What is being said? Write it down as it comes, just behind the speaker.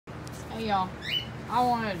Hey y'all, I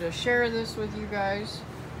wanted to share this with you guys.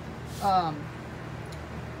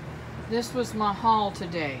 This was my haul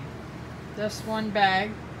today. This one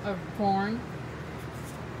bag of corn.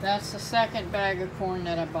 That's the second bag of corn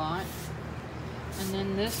that I bought. And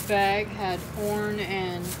then this bag had corn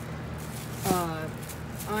and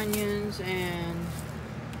onions and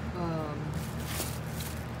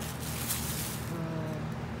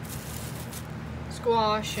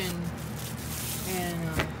squash and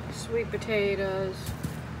sweet potatoes.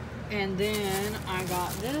 And then I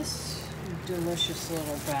got this delicious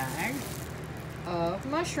little bag of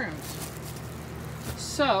mushrooms.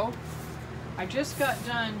 So I just got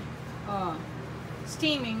done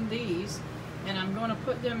steaming these, and I'm going to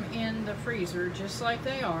put them in the freezer just like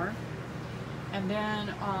they are. And then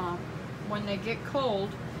when they get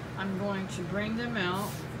cold, I'm going to bring them out,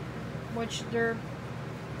 which they're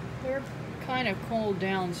kind of cooled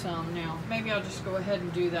down some now. Maybe I'll just go ahead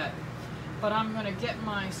and do that. But I'm going to get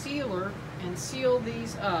my sealer and seal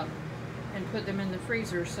these up and put them in the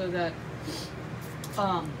freezer so that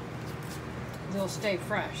they'll stay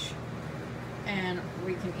fresh and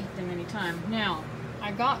we can eat them anytime. Now,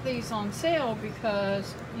 I got these on sale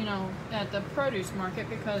because, you know, at the produce market,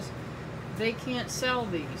 because they can't sell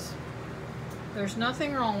these. There's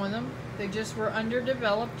nothing wrong with them. They just were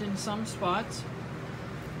underdeveloped in some spots.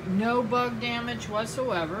 No bug damage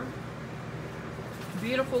whatsoever.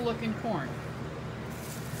 Beautiful looking corn.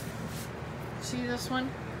 See this one?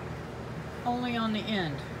 Only on the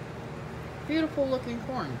end. Beautiful looking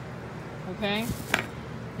corn. Okay?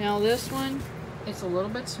 Now this one, it's a little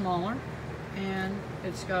bit smaller and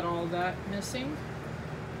it's got all that missing.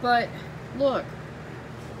 But look,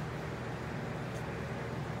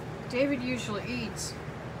 David usually eats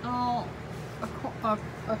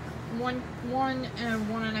one and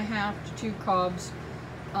 1.5 to 2 cobs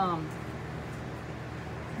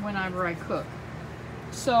whenever I cook.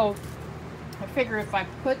 So I figure if I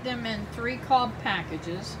put them in 3 cob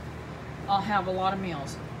packages, I'll have a lot of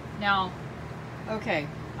meals. Now, okay,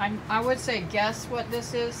 I would say guess what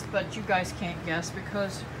this is, but you guys can't guess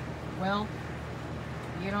because, well,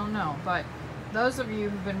 you don't know. But those of you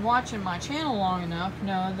who've been watching my channel long enough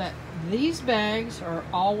know that these bags are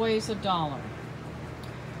always $1.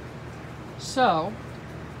 So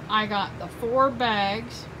I got the 4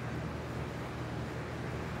 bags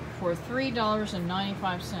for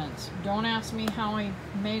 $3.95. Don't ask me how I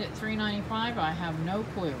made it $3.95. I have no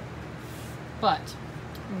clue. But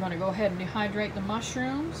I'm going to go ahead and dehydrate the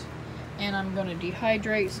mushrooms, and I'm going to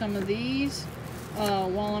dehydrate some of these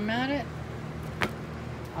while I'm at it.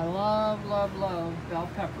 I love, love, love bell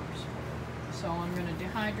peppers. So I'm going to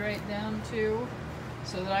dehydrate them too,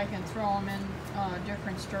 so that I can throw them in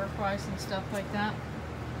different stir fries and stuff like that.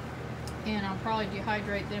 And I'll probably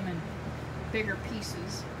dehydrate them in bigger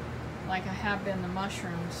pieces, like I have been the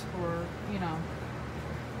mushrooms for, you know,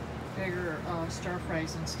 bigger stir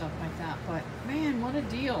fries and stuff like that. But man, what a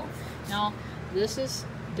deal. Now this is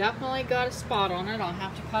definitely got a spot on it. I'll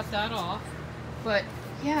have to cut that off. But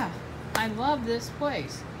yeah, I love this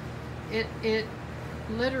place. It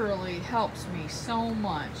literally helps me so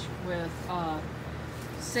much with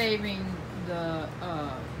saving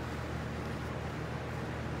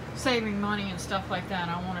money and stuff like that.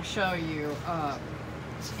 I want to show you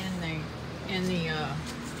in the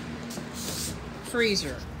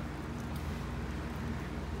freezer.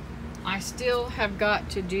 I still have got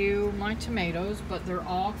to do my tomatoes, but they're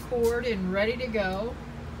all cored and ready to go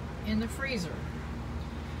in the freezer.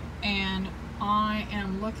 And I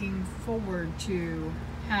am looking forward to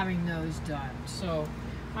having those done. So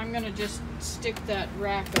I'm gonna just stick that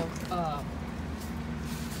rack of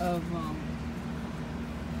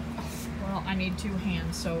well, I need 2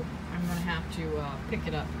 hands, so I'm gonna have to pick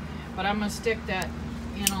it up. But I'm gonna stick that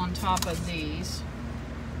in on top of these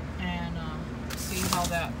and see how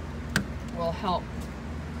that will help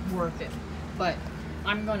work it. But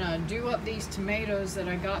I'm gonna do up these tomatoes that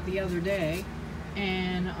I got the other day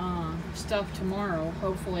and stuff tomorrow.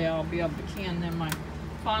 Hopefully I'll be able to can them. I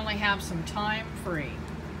finally have some time free.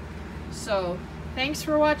 So thanks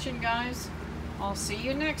for watching, guys. I'll see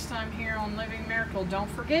you next time here on Living Miracle. Don't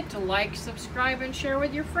forget to like, subscribe, and share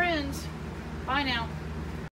with your friends. Bye now.